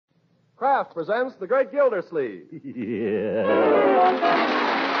Kraft presents The Great Gildersleeve. The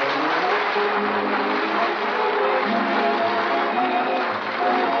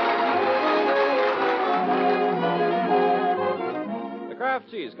Kraft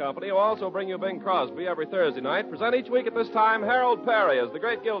Cheese Company will also bring you Bing Crosby every Thursday night. Present each week at this time Harold Perry as The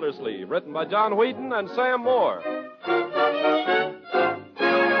Great Gildersleeve, written by John Whedon and Sam Moore.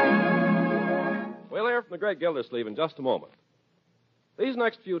 We'll hear from The Great Gildersleeve in just a moment. These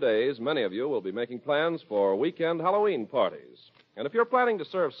next few days, many of you will be making plans for weekend Halloween parties. And if you're planning to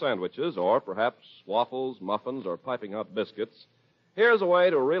serve sandwiches or perhaps waffles, muffins, or piping hot biscuits, here's a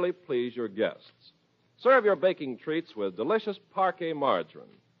way to really please your guests. Serve your baking treats with delicious Parquet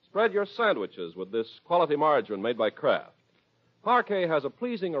margarine. Spread your sandwiches with this quality margarine made by Kraft. Parquet has a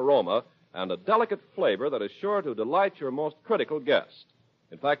pleasing aroma and a delicate flavor that is sure to delight your most critical guest.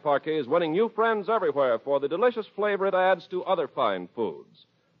 In fact, Parquet is winning new friends everywhere for the delicious flavor it adds to other fine foods.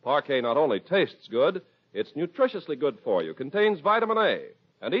 Parquet not only tastes good, it's nutritiously good for you, contains vitamin A,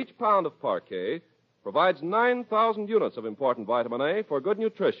 and each pound of Parquet provides 9,000 units of important vitamin A for good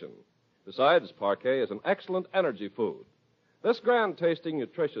nutrition. Besides, Parquet is an excellent energy food. This grand-tasting,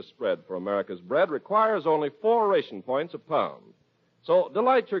 nutritious spread for America's bread requires only 4 ration points a pound. So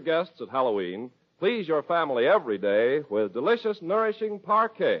delight your guests at Halloween. Please your family every day with delicious, nourishing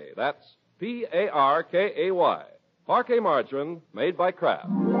Parquet. That's P-A-R-K-A-Y. Parquet margarine made by Kraft.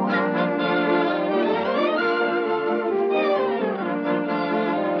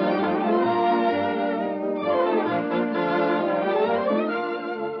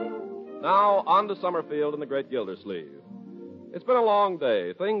 Now, on to Summerfield and the Great Gildersleeve. It's been a long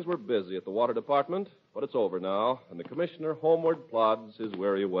day. Things were busy at the water department, but it's over now, and the commissioner homeward plods his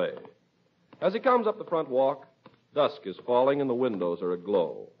weary way. As he comes up the front walk, dusk is falling and the windows are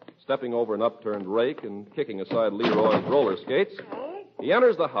aglow. Stepping over an upturned rake and kicking aside Leroy's roller skates, he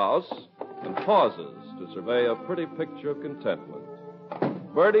enters the house and pauses to survey a pretty picture of contentment.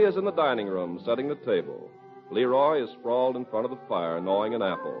 Bertie is in the dining room setting the table. Leroy is sprawled in front of the fire gnawing an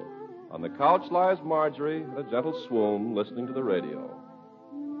apple. On the couch lies Marjorie in a gentle swoon listening to the radio.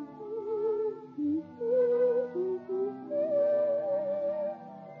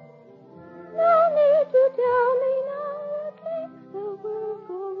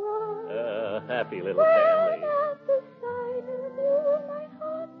 Happy little family. At the sight of you, my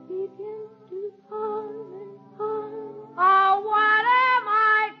heart begins to pound and pound. Oh, what am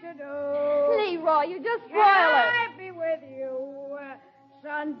I to do? Leroy, you just spoil Can it. I be with you?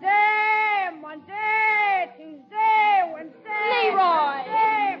 Sunday, Monday, Tuesday, Wednesday. Leroy.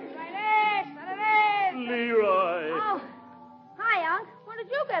 Thursday, Friday, Saturday. Leroy. Oh, hi, Unc. When did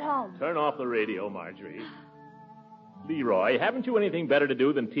you get home? Turn off the radio, Marjorie. Leroy, haven't you anything better to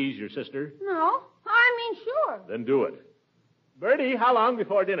do than tease your sister? No. I mean, sure. Then do it. Bertie, how long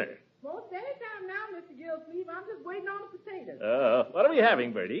before dinner? Most any time now, Mr. Gilsleeve. I'm just waiting on the potatoes. What are we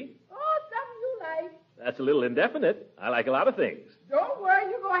having, Bertie? Oh, something you like. That's a little indefinite. I like a lot of things. Don't worry,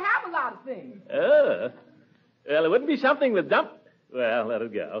 you're going to have a lot of things. Well, it wouldn't be something with Well, let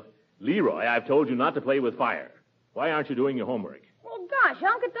it go. Leroy, I've told you not to play with fire. Why aren't you doing your homework? Well, gosh,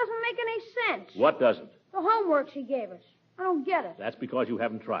 Unc, it doesn't make any sense. What doesn't? The homework she gave us. I don't get it. That's because you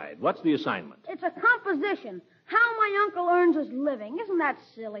haven't tried. What's the assignment? It's a composition. How my uncle earns his living. Isn't that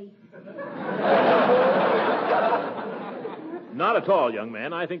silly? Not at all, young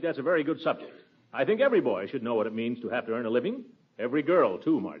man. I think that's a very good subject. I think every boy should know what it means to have to earn a living. Every girl,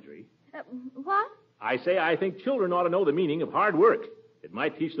 too, Marjorie. What? I say I think children ought to know the meaning of hard work. It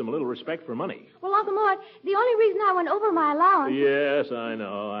might teach them a little respect for money. Well, Uncle Mort, the only reason I went over my allowance... Yes, I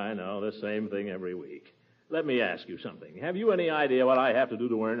know. The same thing every week. Let me ask you something. Have you any idea what I have to do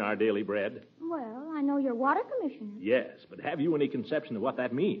to earn our daily bread? Well, I know you're water commissioner. Yes, but have you any conception of what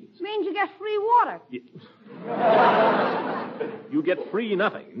that means? It means you get free water. You get free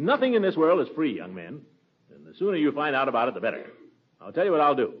nothing. Nothing in this world is free, young man. And the sooner you find out about it, the better. I'll tell you what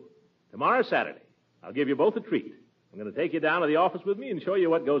I'll do. Tomorrow's Saturday. I'll give you both a treat. I'm going to take you down to the office with me and show you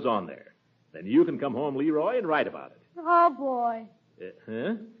what goes on there. Then you can come home, Leroy, and write about it. Oh, boy.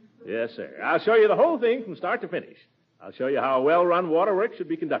 Huh? Yes, sir. I'll show you the whole thing from start to finish. I'll show you how a well-run waterworks should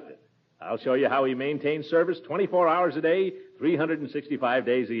be conducted. I'll show you how we maintain service 24 hours a day, 365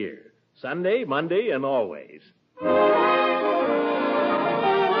 days a year. Sunday, Monday, and always.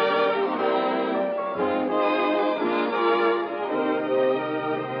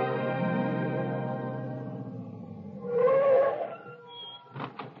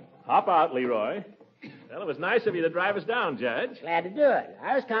 Hop out, Leroy. Well, it was nice of you to drive us down, Judge. Glad to do it.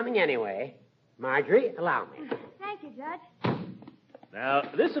 I was coming anyway. Marjorie, allow me. Thank you, Judge. Now,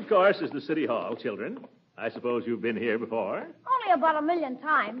 this, of course, is the City Hall, children. I suppose you've been here before. Only about 1,000,000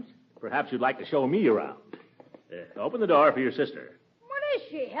 times. Perhaps you'd like to show me around. Open the door for your sister. What is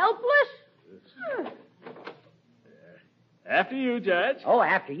she, helpless? After you, Judge. Oh,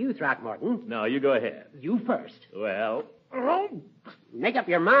 after you, Throckmorton. No, you go ahead. You first. Well, Make up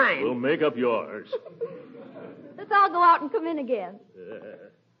your mind. we'll make up yours. Let's all go out and come in again.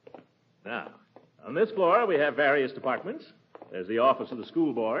 Now, on this floor, we have various departments. There's the office of the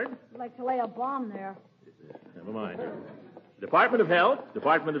school board. I'd like to lay a bomb there. Never mind. Department of Health,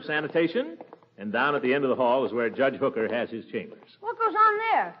 Department of Sanitation, and down at the end of the hall is where Judge Hooker has his chambers. What goes on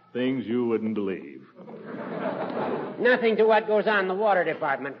there? Things you wouldn't believe. Nothing to what goes on in the water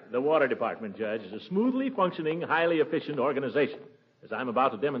department. The water department, Judge, is a smoothly functioning, highly efficient organization, as I'm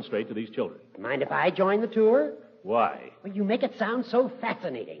about to demonstrate to these children. Mind if I join the tour? Why? Well, you make it sound so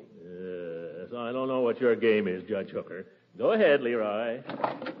fascinating. I don't know what your game is, Judge Hooker. Go ahead, Leroy.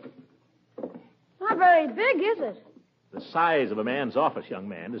 Not very big, is it? The size of a man's office, young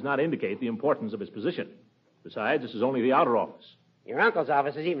man, does not indicate the importance of his position. Besides, this is only the outer office. Your uncle's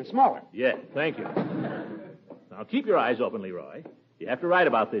office is even smaller. Yeah, thank you. Now, keep your eyes open, Leroy. You have to write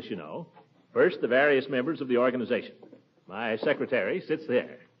about this, you know. First, the various members of the organization. My secretary sits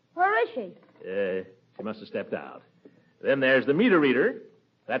there. Where is she? She must have stepped out. Then there's the meter reader.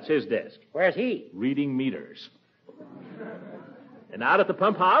 That's his desk. Where's he? Reading meters. And out at the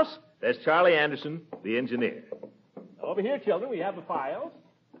pump house, there's Charlie Anderson, the engineer. Over here, children, we have the files.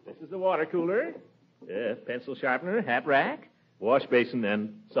 This is the water cooler, pencil sharpener, hat rack, wash basin,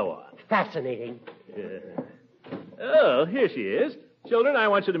 and so on. Fascinating. Oh, here she is. Children, I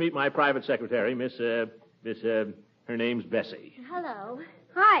want you to meet my private secretary, her name's Bessie. Hello.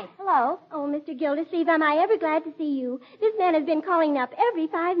 Hi. Hello. Oh, Mr. Gildersleeve, am I ever glad to see you. This man has been calling up every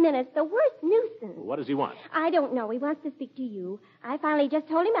 5 minutes. The worst nuisance. What does he want? I don't know. He wants to speak to you. I finally just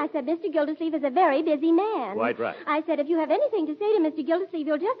told him, I said, Mr. Gildersleeve is a very busy man. Quite right. I said, if you have anything to say to Mr. Gildersleeve,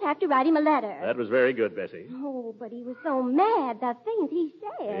 you'll just have to write him a letter. That was very good, Bessie. Oh, but he was so mad, the things he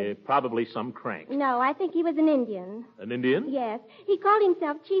said. Probably some crank. No, I think he was an Indian. An Indian? Yes. He called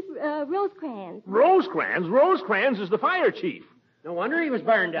himself Chief Rosecrans. Rosecrans? Rosecrans is the fire chief. No wonder he was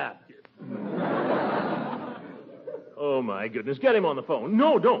burned up. Oh, my goodness. Get him on the phone.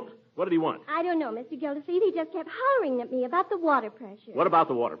 No, don't. What did he want? I don't know, Mr. Gildersleeve. He just kept hollering at me about the water pressure. What about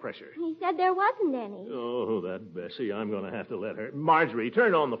the water pressure? He said there wasn't any. Oh, that Bessie. I'm going to have to let her. Marjorie,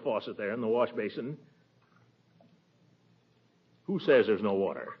 turn on the faucet there in the wash basin. Who says there's no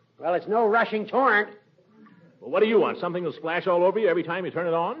water? Well, it's no rushing torrent. Well, what do you want? Something to splash all over you every time you turn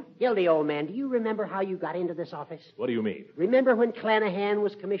it on? Gildy, old man, do you remember how you got into this office? What do you mean? Remember when Clanahan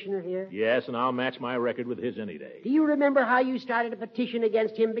was commissioner here? Yes, and I'll match my record with his any day. Do you remember how you started a petition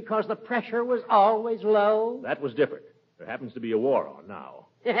against him because the pressure was always low? That was different. There happens to be a war on now.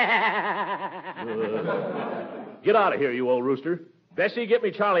 Get out of here, you old rooster. Bessie, get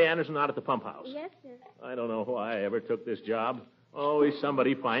me Charlie Anderson out at the pump house. Yes, sir. I don't know why I ever took this job. Always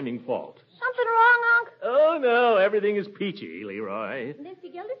somebody finding fault. Something wrong, Unc? Oh, no, everything is peachy, Leroy. Mr.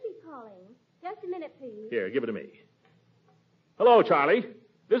 Gildersleeve calling. Just a minute, please. Here, give it to me. Hello, Charlie.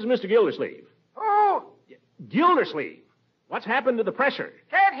 This is Mr. Gildersleeve. Oh, Gildersleeve? What's happened to the pressure?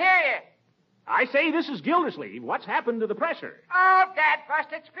 can't hear you. I say this is Gildersleeve. What's happened to the pressure? Oh, Dad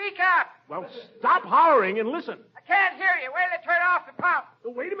busted. Speak up. Well, stop hollering and listen. I can't hear you. Wait till they turn off the pump.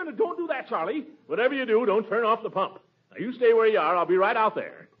 Oh, wait a minute. Don't do that, Charlie. Whatever you do, don't turn off the pump. Now, you stay where you are. I'll be right out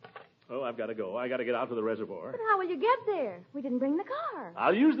there. Oh, I've got to go. I got to get out to the reservoir. But how will you get there? We didn't bring the car.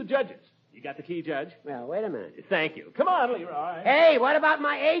 I'll use the judges. You got the key, Judge? Well, wait a minute. Thank you. Come on, Leroy. Hey, what about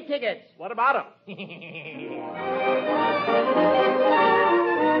my A tickets? What about him?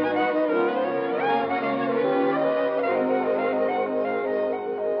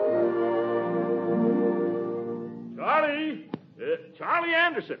 Charlie! Charlie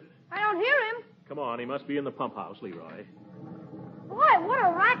Anderson. I don't hear him. Come on, he must be in the pump house, Leroy. Boy, what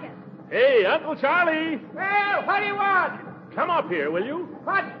a racket. Hey, Uncle Charlie! Well, what do you want? Come up here, will you?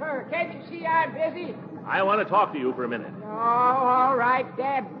 What for? Can't you see I'm busy? I want to talk to you for a minute. Oh, all right,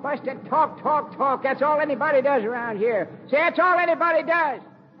 Dad busted. Talk. That's all anybody does around here. See, that's all anybody does.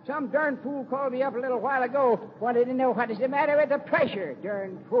 Some darn fool called me up a little while ago. Wanted to know what is the matter with the pressure.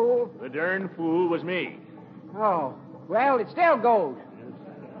 Darn fool. The darn fool was me. Oh, well, it still goes.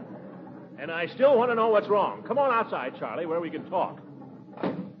 And I still want to know what's wrong. Come on outside, Charlie, where we can talk.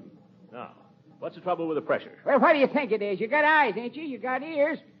 Now, what's the trouble with the pressure? Well, what do you think it is? You got eyes, ain't you? You got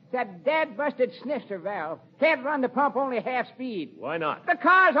ears. It's that dad-busted snifter valve. Can't run the pump only half speed. Why not?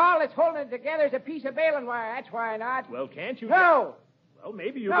 Because all that's holding it together is a piece of baling wire. That's why not. Well, can't you... No. Well,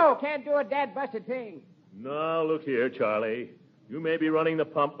 maybe you... No, can't do a dad-busted thing. No, look here, Charlie. You may be running the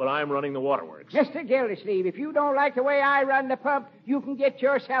pump, but I'm running the waterworks. Mr. Gildersleeve, if you don't like the way I run the pump, you can get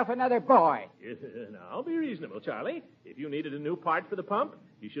yourself another boy. Now, be reasonable, Charlie. If you needed a new part for the pump,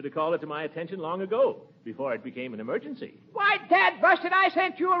 you should have called it to my attention long ago, before it became an emergency. Why, Dad Busted, I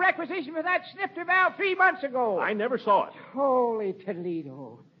sent you a requisition for that snifter valve 3 months ago. I never saw it. Holy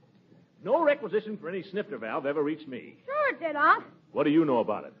Toledo. No requisition for any snifter valve ever reached me. Sure it did, Unc. What do you know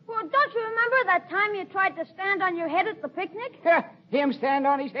about it? Well, don't you remember that time you tried to stand on your head at the picnic? Him stand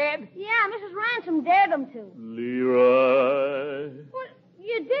on his head? Yeah, Mrs. Ransom dared him to. Leroy. Well,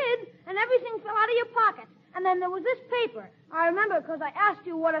 you did, and everything fell out of your pockets. And then there was this paper. I remember because I asked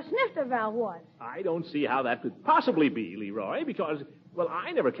you what a snifter valve was. I don't see how that could possibly be, Leroy, because, well,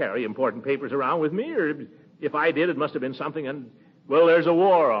 I never carry important papers around with me, or if I did, it must have been something, and, well, there's a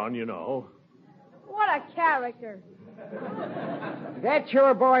war on, you know. What a character. That's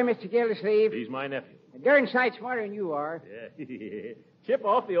your boy, Mr. Gildersleeve. He's my nephew. A darn sight smarter than you are. Yeah. Chip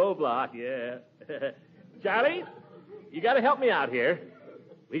off the old block, yeah. Charlie, you got to help me out here.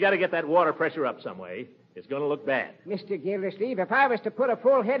 We got to get that water pressure up some way. It's going to look bad. Mr. Gildersleeve, if I was to put a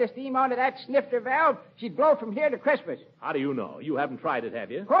full head of steam onto that snifter valve, she'd blow from here to Christmas. How do you know? You haven't tried it, have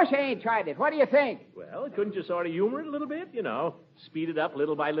you? Of course I ain't tried it. What do you think? Well, couldn't you sort of humor it a little bit? You know, speed it up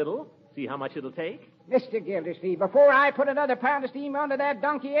little by little, see how much it'll take? Mr. Gildersleeve, before I put another pound of steam onto that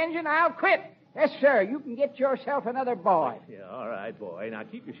donkey engine, I'll quit. Yes, sir. You can get yourself another boy. Yeah, all right, boy. Now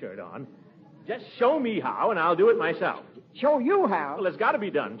keep your shirt on. Just show me how, and I'll do it myself. Show you how? Well, it's got to be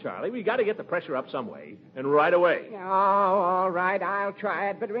done, Charlie. We got to get the pressure up some way, and right away. Oh, all right. I'll try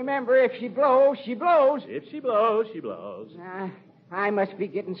it. But remember, if she blows, she blows. If she blows, she blows. I must be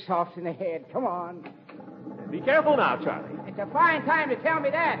getting soft in the head. Come on. Be careful now, Charlie. It's a fine time to tell me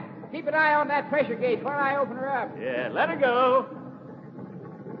that. Keep an eye on that pressure gauge while I open her up. Yeah, let her go.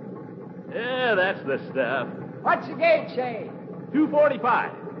 Yeah, that's the stuff. What's the gauge say?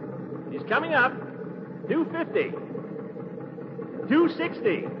 245. She's coming up. 250.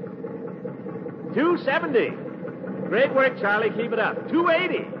 260. 270. Great work, Charlie. Keep it up.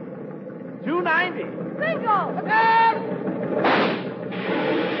 280. 290. Bingo!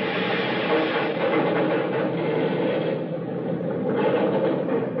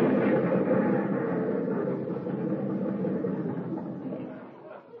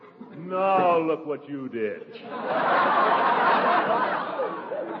 Now look what you did.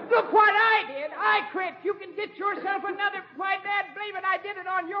 Look what I did. I quit. You can get yourself another. Why, Dad, believe it, I did it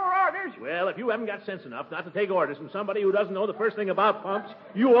on your orders. Well, if you haven't got sense enough not to take orders from somebody who doesn't know the first thing about pumps,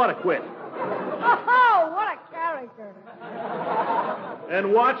 you ought to quit. Oh, what a character.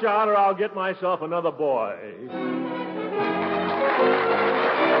 And watch out or I'll get myself another boy.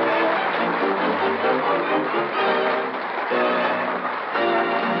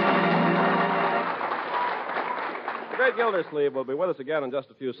 The great Gildersleeve will be with us again in just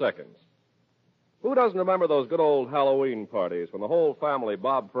a few seconds. Who doesn't remember those good old Halloween parties when the whole family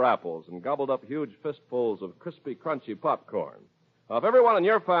bobbed for apples and gobbled up huge fistfuls of crispy, crunchy popcorn? Now, if everyone in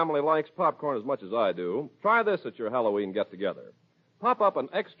your family likes popcorn as much as I do, try this at your Halloween get-together. Pop up an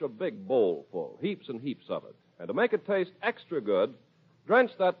extra big bowl full, heaps and heaps of it. And to make it taste extra good,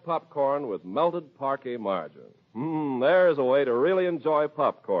 drench that popcorn with melted parquet margarine. There's a way to really enjoy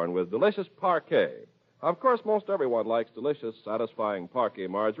popcorn with delicious parquet. Of course, most everyone likes delicious, satisfying parquet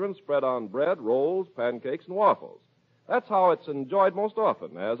margarine spread on bread, rolls, pancakes, and waffles. That's how it's enjoyed most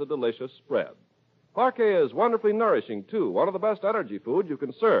often, as a delicious spread. Parquet is wonderfully nourishing, too, one of the best energy foods you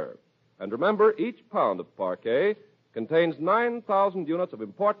can serve. And remember, each pound of parquet contains 9,000 units of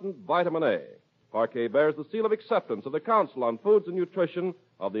important vitamin A. Parquet bears the seal of acceptance of the Council on Foods and Nutrition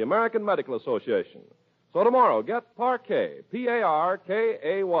of the American Medical Association. So tomorrow, get Parquet,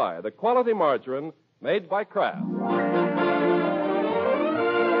 P-A-R-K-A-Y, the quality margarine made by Kraft.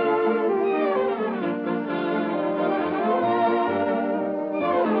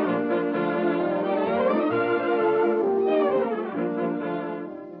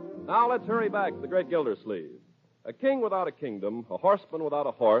 Now let's hurry back to the great Gildersleeve. A king without a kingdom, a horseman without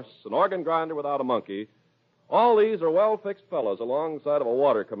a horse, an organ grinder without a monkey. All these are well-fixed fellows alongside of a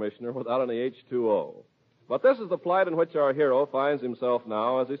water commissioner without any H2O. But this is the plight in which our hero finds himself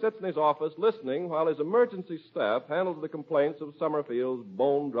now as he sits in his office listening while his emergency staff handles the complaints of Summerfield's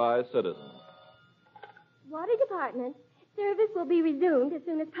bone-dry citizens. Water department. Service will be resumed as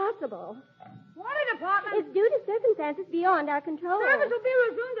soon as possible. Water department. It's due to circumstances beyond our control. Service will be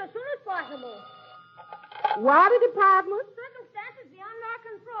resumed as soon as possible. Water department. Circumstances beyond our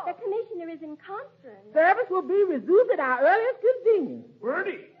control. The commissioner is in conference. Service will be resumed at our earliest convenience.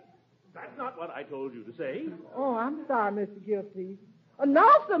 Bertie, that's not what I told you to say. Oh, I'm sorry, Mr. Gilsleeve. No,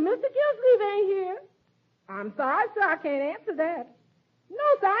 sir, Mr. Gilsleeve ain't here. I'm sorry, sir. I can't answer that. No,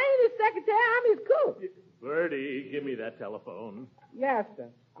 sir. I ain't his secretary. I'm his cook. Bertie, give me that telephone. Yes, sir.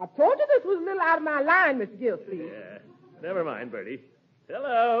 I told you this was a little out of my line, Mr. Gilsleeve. Yeah. Never mind, Bertie.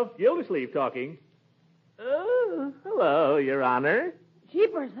 Hello. Gildersleeve talking. Oh, hello, Your Honor.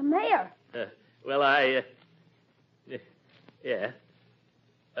 Jeepers, the mayor. Well, yeah.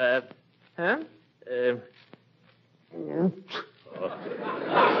 Huh?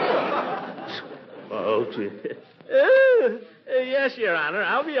 Yes, Your Honor.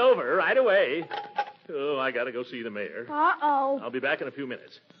 I'll be over right away. Oh, I gotta go see the mayor. Uh-oh. I'll be back in a few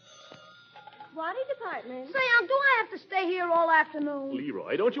minutes. Water department. Say, do I have to stay here all afternoon?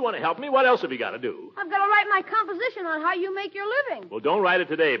 Leroy, don't you want to help me? What else have you got to do? I've got to write my composition on how you make your living. Well, don't write it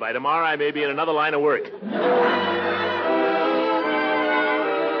today. By tomorrow, I may be in another line of work.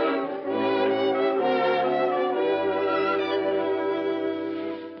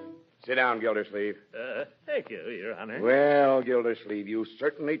 Sit down, Gildersleeve. Thank you, Your Honor. Well, Gildersleeve, you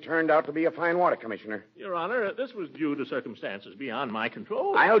certainly turned out to be a fine water commissioner. Your Honor, this was due to circumstances beyond my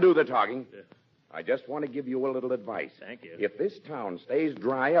control. I'll do the talking. I just want to give you a little advice. Thank you. If this town stays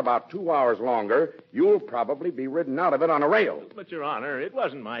dry about 2 hours longer, you'll probably be ridden out of it on a rail. But, Your Honor, it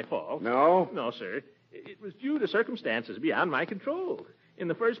wasn't my fault. No? No, sir. It was due to circumstances beyond my control. In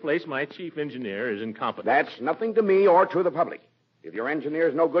the first place, my chief engineer is incompetent. That's nothing to me or to the public. If your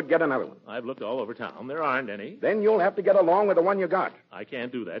engineer's no good, get another one. I've looked all over town. There aren't any. Then you'll have to get along with the one you got. I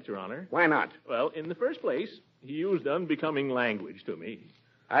can't do that, Your Honor. Why not? Well, in the first place, he used unbecoming language to me.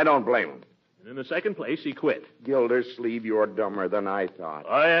 I don't blame him. And in the second place, he quit. Gildersleeve, you're dumber than I thought.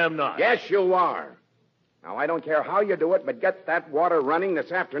 I am not. Yes, you are. Now, I don't care how you do it, but get that water running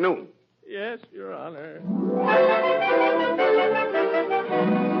this afternoon. Yes, Your Honor.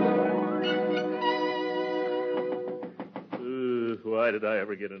 Why did I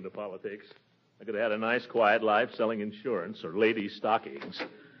ever get into politics? I could have had a nice, quiet life selling insurance or ladies' stockings.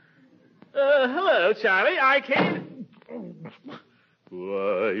 Hello, Charlie. I came... Who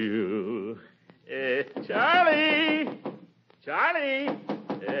are you? Charlie! Charlie!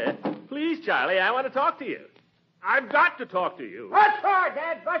 Please, Charlie, I want to talk to you. I've got to talk to you. What for,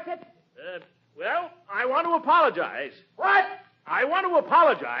 Dad Busted? Well, I want to apologize. What? I want to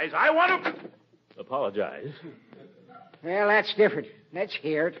apologize. I want to... Apologize? Well, that's different. Let's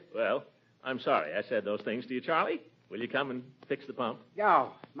hear it. Well, I'm sorry I said those things to you, Charlie. Will you come and fix the pump?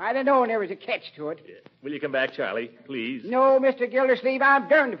 No. Might have known there was a catch to it. Yeah. Will you come back, Charlie, please? No, Mr. Gildersleeve, I'm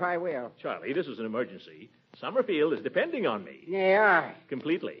darned if I will. Charlie, this is an emergency. Summerfield is depending on me. Yeah.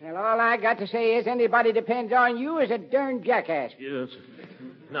 Completely. Well, all I got to say is anybody depends on you is a darn jackass. Yes.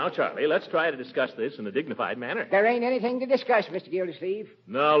 Now, Charlie, let's try to discuss this in a dignified manner. There ain't anything to discuss, Mr. Gildersleeve.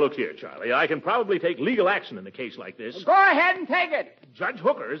 Now, look here, Charlie. I can probably take legal action in a case like this. Well, go ahead and take it. Judge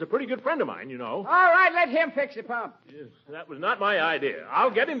Hooker is a pretty good friend of mine, you know. All right, let him fix the pump. Yes, that was not my idea.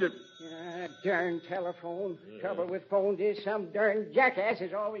 I'll get him to... Darn telephone. Trouble with phones is some darn jackass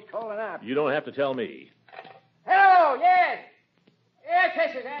is always calling up. You don't have to tell me. Hello, yes. Yes,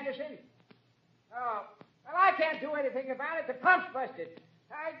 Mrs. Anderson. Oh, well, I can't do anything about it. The pump's busted.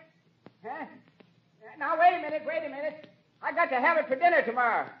 Huh? Now, wait a minute. I got to have it for dinner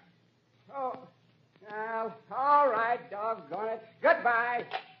tomorrow. Oh, well, all right, doggone it. Goodbye.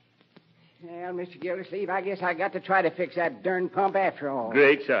 Well, Mr. Gildersleeve, I guess I got to try to fix that darn pump after all.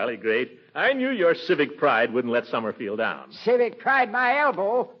 Great, Charlie, great. I knew your civic pride wouldn't let Summerfield down. Civic pride my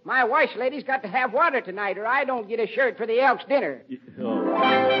elbow. My wash lady's got to have water tonight, or I don't get a shirt for the Elks' dinner.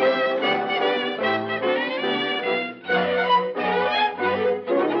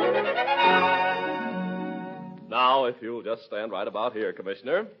 Now, if you'll just stand right about here,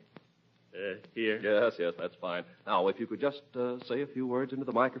 Commissioner. Here? Yes, that's fine. Now, if you could just say a few words into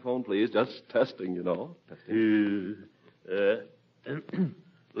the microphone, please. Just testing, you know. Testing.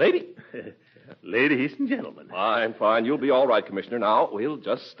 Ladies and gentlemen. Fine. You'll be all right, Commissioner. Now, we'll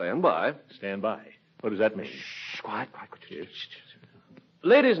just stand by. Stand by. What does that mean? Shh, quiet.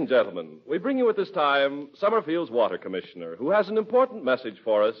 Ladies and gentlemen, we bring you at this time Summerfield's Water Commissioner, who has an important message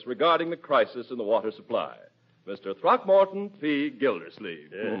for us regarding the crisis in the water supply. Mr. Throckmorton P.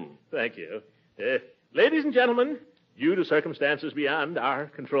 Gildersleeve. Thank you. Ladies and gentlemen, due to circumstances beyond our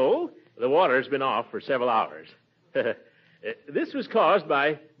control, the water's been off for several hours. This was caused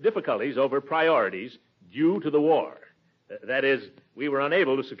by difficulties over priorities due to the war. That is, we were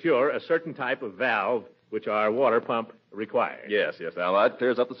unable to secure a certain type of valve which our water pump required. Yes. Now, that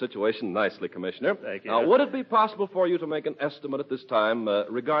clears up the situation nicely, Commissioner. Thank you. Now, would it be possible for you to make an estimate at this time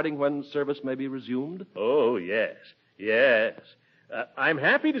regarding when service may be resumed? Oh, yes. I'm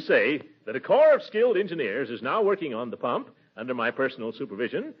happy to say that a corps of skilled engineers is now working on the pump under my personal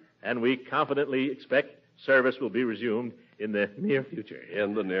supervision, and we confidently expect Service will be resumed in the near future.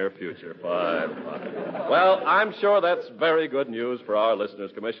 In the near future. Fine. Well, I'm sure that's very good news for our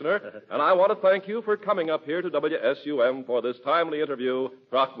listeners, Commissioner. And I want to thank you for coming up here to WSUM for this timely interview,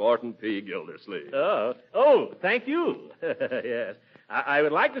 Throckmorton P. Gildersleeve. Thank you. Yes. I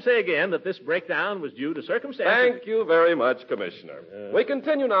would like to say again that this breakdown was due to circumstances. Thank you very much, Commissioner. We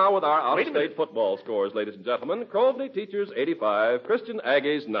continue now with our out-of-state football scores, ladies and gentlemen. Crowley Teachers 85, Christian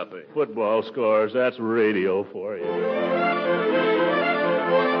Aggies nothing. Football scores, that's radio for you.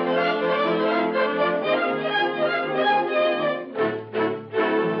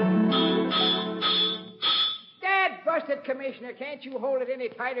 Busted, Commissioner. Can't you hold it any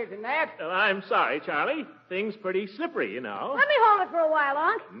tighter than that? I'm sorry, Charlie. Thing's pretty slippery, you know. Let me hold it for a while,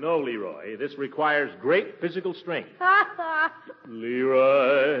 Unc. No, Leroy. This requires great physical strength. Ha ha.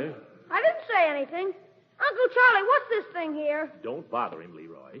 Leroy. I didn't say anything. Uncle Charlie, what's this thing here? Don't bother him,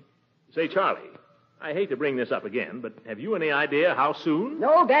 Leroy. Say, Charlie, I hate to bring this up again, but have you any idea how soon?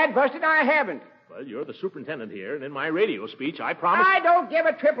 No, Dad Busted, I haven't. Well, you're the superintendent here, and in my radio speech, I promised... I don't give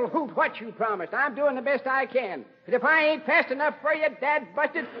a triple hoot what you promised. I'm doing the best I can. But if I ain't fast enough for you, Dad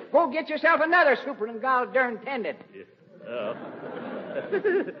Busted, go get yourself another superintendent.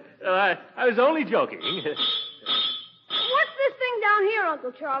 I was only joking. What's this thing down here,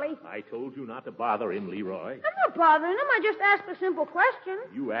 Uncle Charlie? I told you not to bother him, Leroy. I'm not bothering him. I just asked a simple question.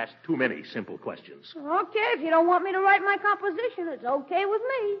 You asked too many simple questions. Okay, if you don't want me to write my composition, it's okay with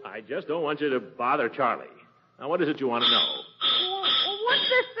me. I just don't want you to bother Charlie. Now, what is it you want to know? Well, what's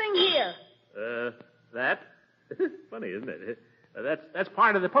this thing here? That? Funny, isn't it? That's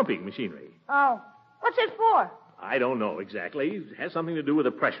part of the pumping machinery. Oh. What's it for? I don't know exactly. It has something to do with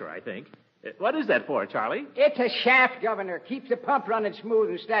the pressure, I think. What is that for, Charlie? It's a shaft, Governor. Keeps the pump running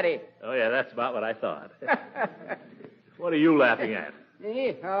smooth and steady. Oh, yeah, that's about what I thought. What are you laughing at?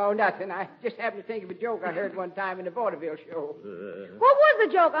 Oh, nothing. I just happened to think of a joke I heard one time in the vaudeville show. What was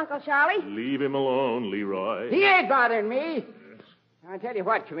the joke, Uncle Charlie? Leave him alone, Leroy. He ain't bothering me. I'll tell you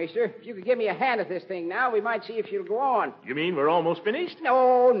what, Commissioner. If you could give me a hand at this thing now, we might see if she'll go on. You mean we're almost finished?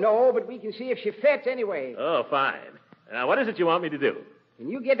 No, but we can see if she fits anyway. Oh, fine. Now, what is it you want me to do? Can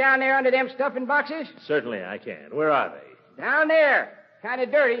you get down there under them stuffing boxes? Certainly I can. Where are they? Down there. Kind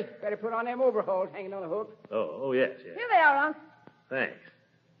of dirty. Better put on them overalls hanging on the hook. Oh, yes. Here they are, Unc. Thanks.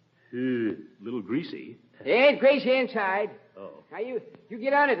 A little greasy. They ain't greasy inside. Oh. Now, you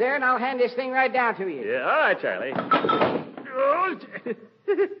get under there, and I'll hand this thing right down to you. Yeah, all right, Charlie. Oh,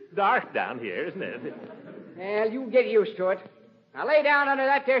 dark down here, isn't it? Well, you get used to it. Now, lay down under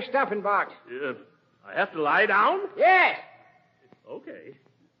that there stuffing box. I have to lie down? Yes. Okay.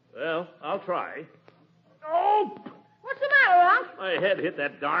 Well, I'll try. Oh! What's the matter, Unc? My head hit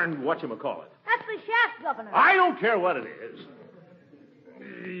that darned whatchamacallit. That's the shaft, Governor. I don't care what it is.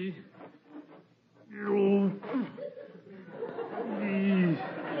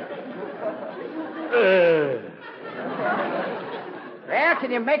 Well,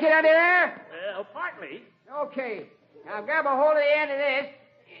 can you make it under there? Well, partly. Okay. Now grab a hold of the end of this.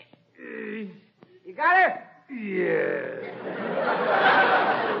 You got her? Yeah.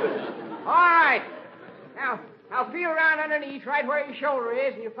 All right. Now feel around underneath right where your shoulder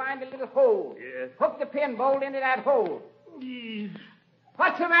is, and you find a little hole. Yeah. Hook the pin bolt into that hole.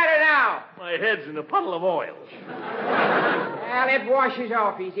 What's the matter now? My head's in a puddle of oil. Well, it washes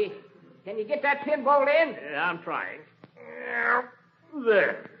off easy. Can you get that pin bolt in? Yeah, I'm trying.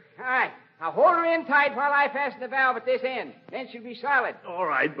 There. All right. Now hold her in tight while I fasten the valve at this end. Then she'll be solid. All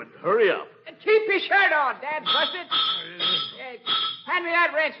right, but hurry up. And keep your shirt on, Dad. Busted. Hand me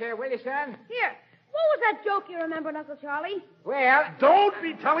that wrench there, will you, son? Here. What was that joke you remembered, Uncle Charlie? Well, Don't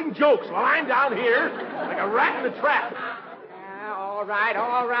be telling jokes while I'm down here like a rat in a trap. all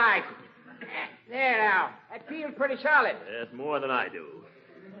right. There now. That feels pretty solid. That's more than I do.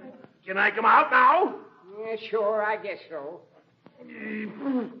 Can I come out now? Yeah, sure, I guess so.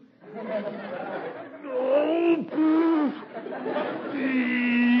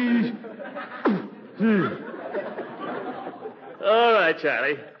 All right,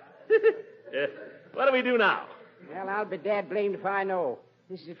 Charlie. What do we do now? Well, I'll be dad blamed if I know.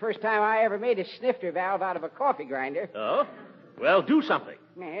 This is the first time I ever made a snifter valve out of a coffee grinder. Oh? Well, do something.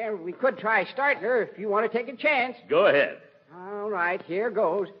 Well, we could try starting her if you want to take a chance. Go ahead. All right, here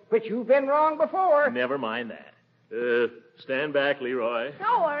goes. But you've been wrong before. Never mind that. Stand back, Leroy.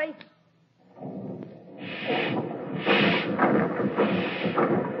 Don't worry.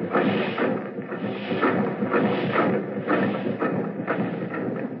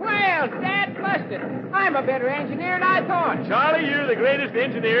 Well, Dad busted. I'm a better engineer than I thought. Charlie, you're the greatest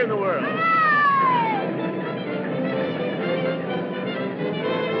engineer in the world.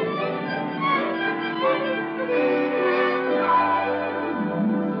 Hooray!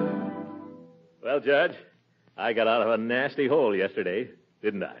 Well, Judge, I got out of a nasty hole yesterday,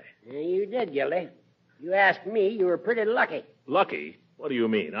 didn't I? Yeah, you did, Gildy. You asked me, you were pretty lucky. Lucky? What do you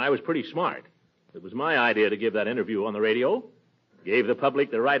mean? I was pretty smart. It was my idea to give that interview on the radio. Gave the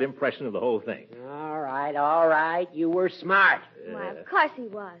public the right impression of the whole thing. All right. You were smart. Why, of course he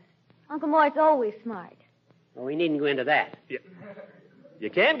was. Uncle Mort's always smart. Well, we needn't go into that. You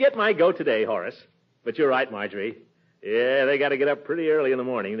can't get my goat today, Horace. But you're right, Marjorie. Yeah, they got to get up pretty early in the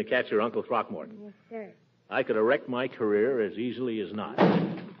morning to catch your Uncle Throckmorton. Yes, sir. I could have wrecked my career as easily as not.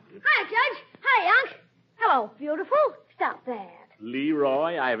 Hi, Judge. Hi, Unc. Hello, beautiful. Stop that.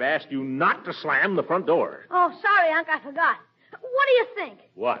 Leroy, I've asked you not to slam the front door. Oh, sorry, Unc. I forgot. What do you think?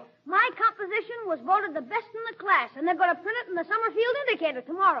 What? My composition was voted the best in the class, and they're going to print it in the Summerfield Indicator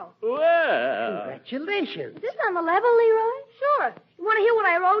tomorrow. Well. Congratulations. Is this on the level, Leroy? Sure. You want to hear what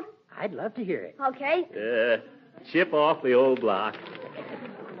I wrote? I'd love to hear it. Okay. Chip off the old block.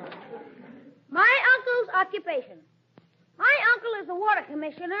 My uncle's occupation. My uncle is the water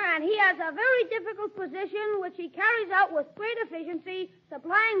commissioner, and he has a very difficult position which he carries out with great efficiency,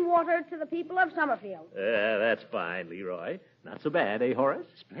 supplying water to the people of Summerfield. That's fine, Leroy. Not so bad, eh, Horace?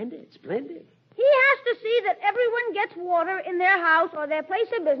 Splendid. He has to see that everyone gets water in their house or their place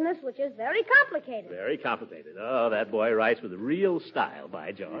of business, which is very complicated. Very complicated. Oh, that boy writes with real style,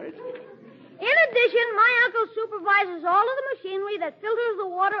 by George. In addition, my uncle supervises all of the machinery that filters the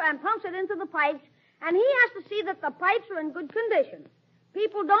water and pumps it into the pipes, and he has to see that the pipes are in good condition.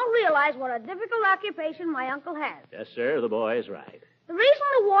 People don't realize what a difficult occupation my uncle has. Yes, sir, the boy is right. The reason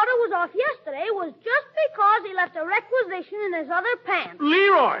the water was off yesterday was just because he left a requisition in his other pants.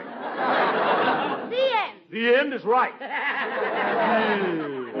 Leroy! The end. The end is right.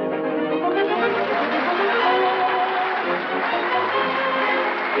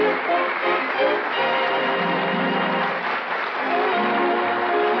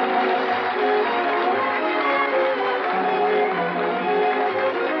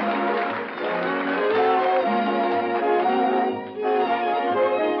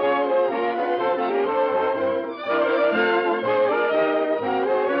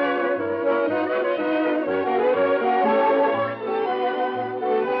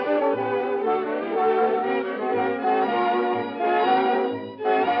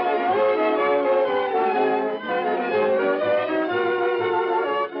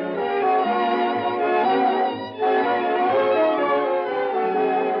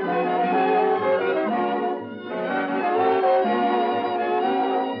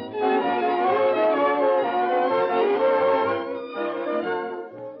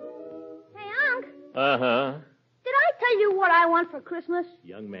 Uh-huh. Did I tell you what I want for Christmas?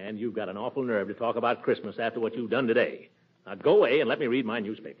 Young man, you've got an awful nerve to talk about Christmas after what you've done today. Now go away and let me read my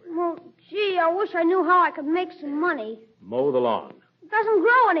newspaper. Well, gee, I wish I knew how I could make some money. Mow the lawn. It doesn't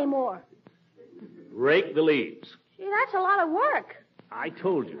grow anymore. Rake the leaves. Gee, that's a lot of work. I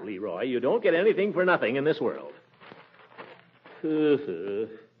told you, Leroy, you don't get anything for nothing in this world.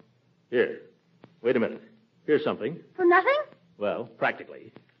 Here. Wait a minute. Here's something. For nothing? Well,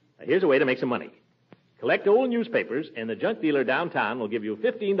 practically. Now, here's a way to make some money. Collect old newspapers, and the junk dealer downtown will give you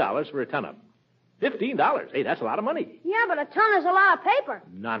 $15 for a ton of them. $15? Hey, that's a lot of money. Yeah, but a ton is a lot of paper.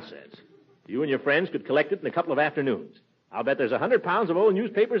 Nonsense. You and your friends could collect it in a couple of afternoons. I'll bet there's 100 pounds of old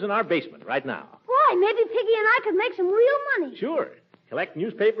newspapers in our basement right now. Boy, maybe Piggy and I could make some real money. Sure. Collect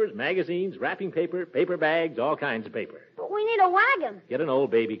newspapers, magazines, wrapping paper, paper bags, all kinds of paper. But we need a wagon. Get an old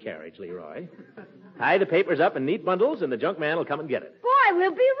baby carriage, Leroy. Tie the papers up in neat bundles, and the junk man will come and get it. Boy,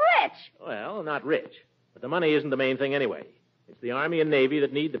 we'll be rich. Well, not rich. But the money isn't the main thing anyway. It's the Army and Navy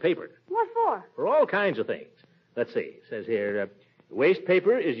that need the paper. What for? For all kinds of things. Let's see. It says here, waste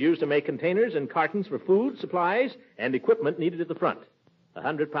paper is used to make containers and cartons for food, supplies, and equipment needed at the front.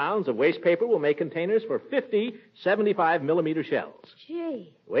 100 pounds of waste paper will make containers for 50 75-millimeter shells.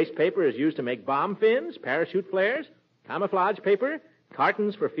 Gee. Waste paper is used to make bomb fins, parachute flares, camouflage paper,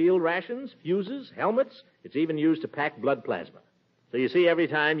 cartons for field rations, fuses, helmets. It's even used to pack blood plasma. So you see, every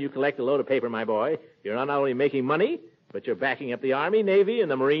time you collect a load of paper, my boy, you're not only making money, but you're backing up the Army, Navy,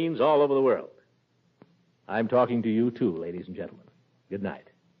 and the Marines all over the world. I'm talking to you, too, ladies and gentlemen. Good night.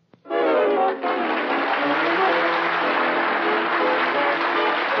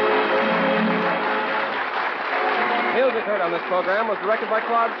 Music heard on this program was directed by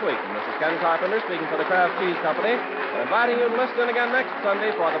Claude Sweet, and this is Ken Carpenter speaking for the Kraft Cheese Company, and inviting you to listen in again next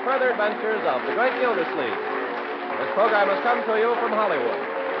Sunday for the further adventures of the Great Gildersleeve. This program has come to you from Hollywood.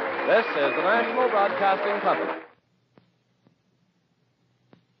 This is the National Broadcasting Company.